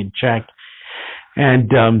line and check and,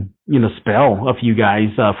 spell a few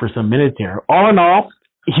guys for some minutes here. All in all,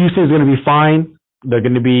 Houston's going to be fine. They're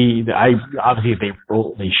going to be, obviously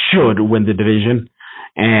they should win the division.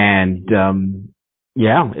 And,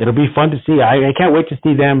 yeah, it'll be fun to see. I can't wait to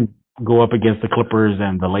see them go up against the Clippers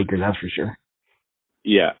and the Lakers, that's for sure.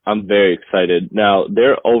 Yeah, I'm very excited. Now,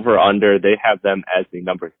 they're over-under. They have them as the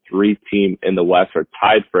number 3 team in the West, or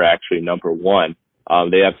tied for actually number 1.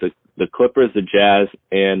 They have the Clippers, the Jazz,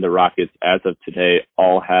 and the Rockets, as of today,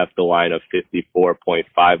 all have the line of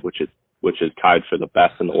 54.5, which is tied for the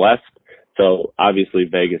best in the West. So, obviously,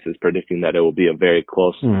 Vegas is predicting that it will be a very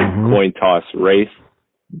close coin toss race.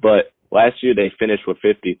 But last year they finished with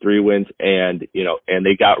 53 wins, and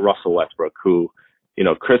they got Russell Westbrook, who,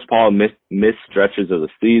 Chris Paul missed stretches of the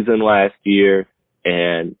season last year,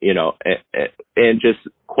 and just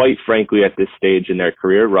quite frankly, at this stage in their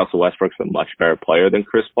career, Russell Westbrook's a much better player than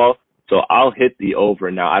Chris Paul. So I'll hit the over.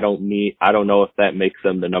 Now, I don't know if that makes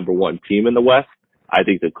them the number 1 team in the West. I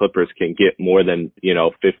think the Clippers can get more than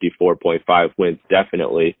 54.5 wins,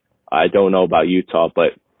 definitely. I don't know about Utah,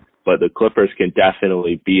 but the Clippers can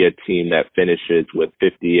definitely be a team that finishes with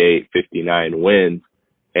 58, 59 wins.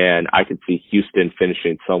 And I could see Houston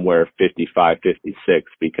finishing somewhere 55,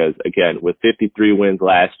 56, because again, with 53 wins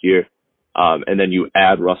last year, and then you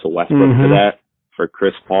add Russell Westbrook to that for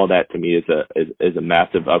Chris Paul, that to me is a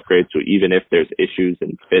massive upgrade. So even if there's issues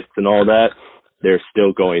and fits and all that, they're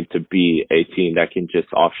still going to be a team that can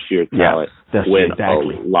just off sheer talent win a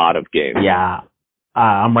lot of games. Yeah.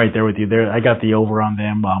 I'm right there with you. I got the over on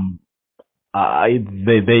them. I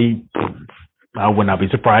would not be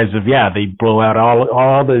surprised if they blow out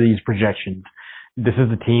all of these projections. This is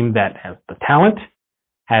a team that has the talent,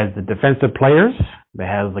 has the defensive players, that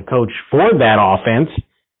has the coach for that offense,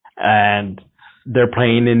 and they're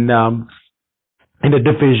playing in a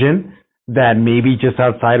division that maybe just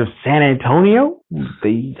outside of San Antonio,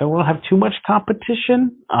 they don't have too much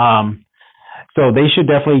competition. So they should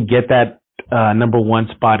definitely get that number 1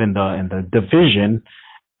 spot in the division,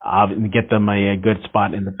 get them a good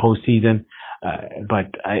spot in the postseason.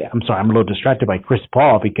 But I'm sorry, I'm a little distracted by Chris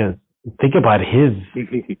Paul, because think about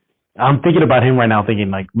I'm thinking about him right now, thinking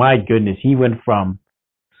like, my goodness, he went from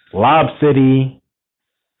Lob City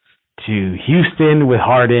to Houston with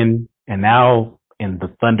Harden, and now in the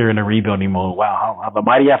Thunder in a rebuilding mode. Wow, how the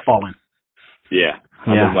mighty have fallen. Yeah,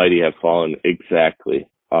 the mighty have fallen, exactly.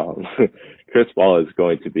 Chris Paul is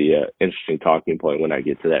going to be an interesting talking point when I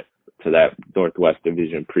get to that Northwest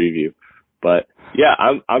Division preview. But yeah,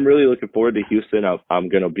 I'm really looking forward to Houston. I'm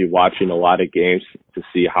going to be watching a lot of games to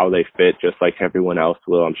see how they fit, just like everyone else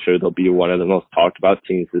will. I'm sure they'll be one of the most talked about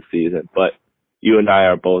teams this season. But you and I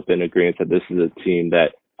are both in agreement that this is a team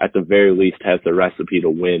that, at the very least, has the recipe to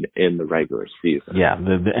win in the regular season. Yeah,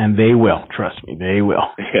 and they will. Trust me, they will.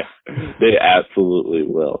 They absolutely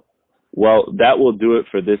will. Well, that will do it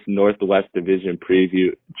for this Northwest Division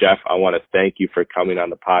preview. Jeff, I want to thank you for coming on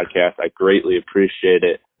the podcast. I greatly appreciate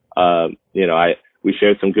it. We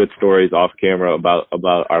shared some good stories off camera about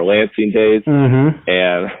our Lansing days,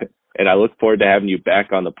 and I look forward to having you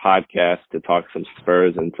back on the podcast to talk some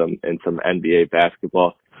Spurs and some NBA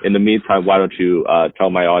basketball. In the meantime, why don't you tell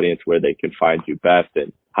my audience where they can find you best,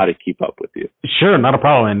 how to keep up with you. Sure, not a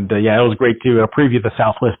problem. And it was great to preview the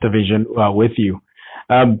Southwest Division with you.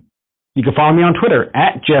 You can follow me on Twitter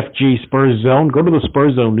at Jeff G Spurs Zone. Go to the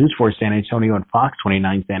Spurs Zone News for San Antonio and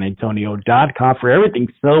Fox29SanAntonio.com for everything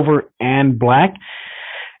silver and black.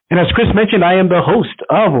 And as Chris mentioned, I am the host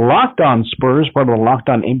of Locked On Spurs, part of the Locked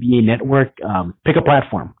On NBA Network. Pick a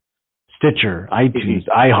platform. Stitcher, iTunes,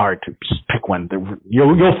 iHeart. Just pick one.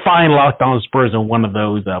 You'll find Locked On Spurs on one of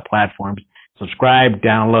those platforms. Subscribe,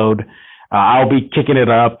 download. I'll be kicking it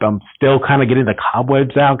up. I'm still kind of getting the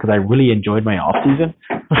cobwebs out because I really enjoyed my off season.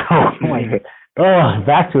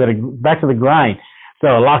 Back to the grind. So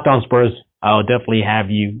Locked On Spurs, I'll definitely have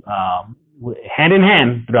you hand in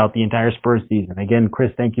hand throughout the entire Spurs season. Again,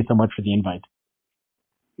 Chris, thank you so much for the invite.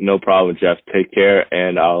 No problem, Jeff. Take care,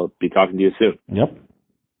 and I'll be talking to you soon. Yep.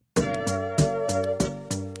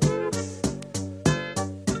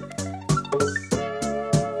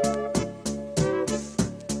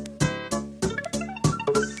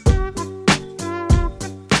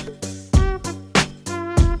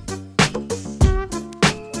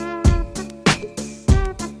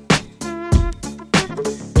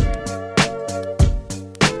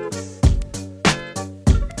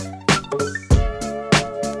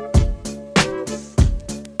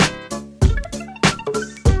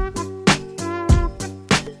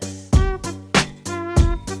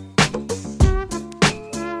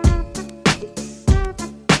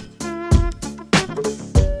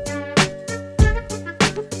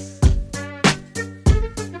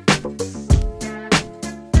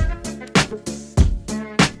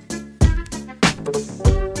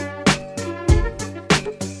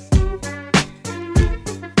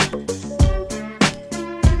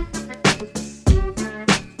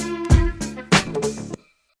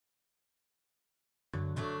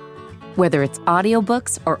 Whether it's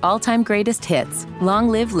audiobooks or all-time greatest hits, long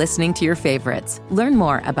live listening to your favorites. Learn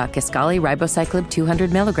more about Kisqali Ribociclib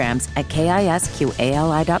 200 milligrams at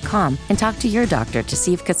KISQALI.com and talk to your doctor to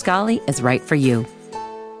see if Kisqali is right for you.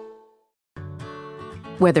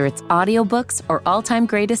 Whether it's audiobooks or all-time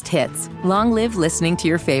greatest hits, long live listening to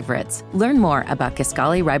your favorites. Learn more about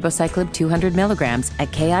Kisqali Ribociclib 200 milligrams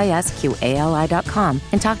at KISQALI.com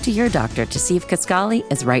and talk to your doctor to see if Kisqali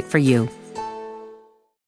is right for you.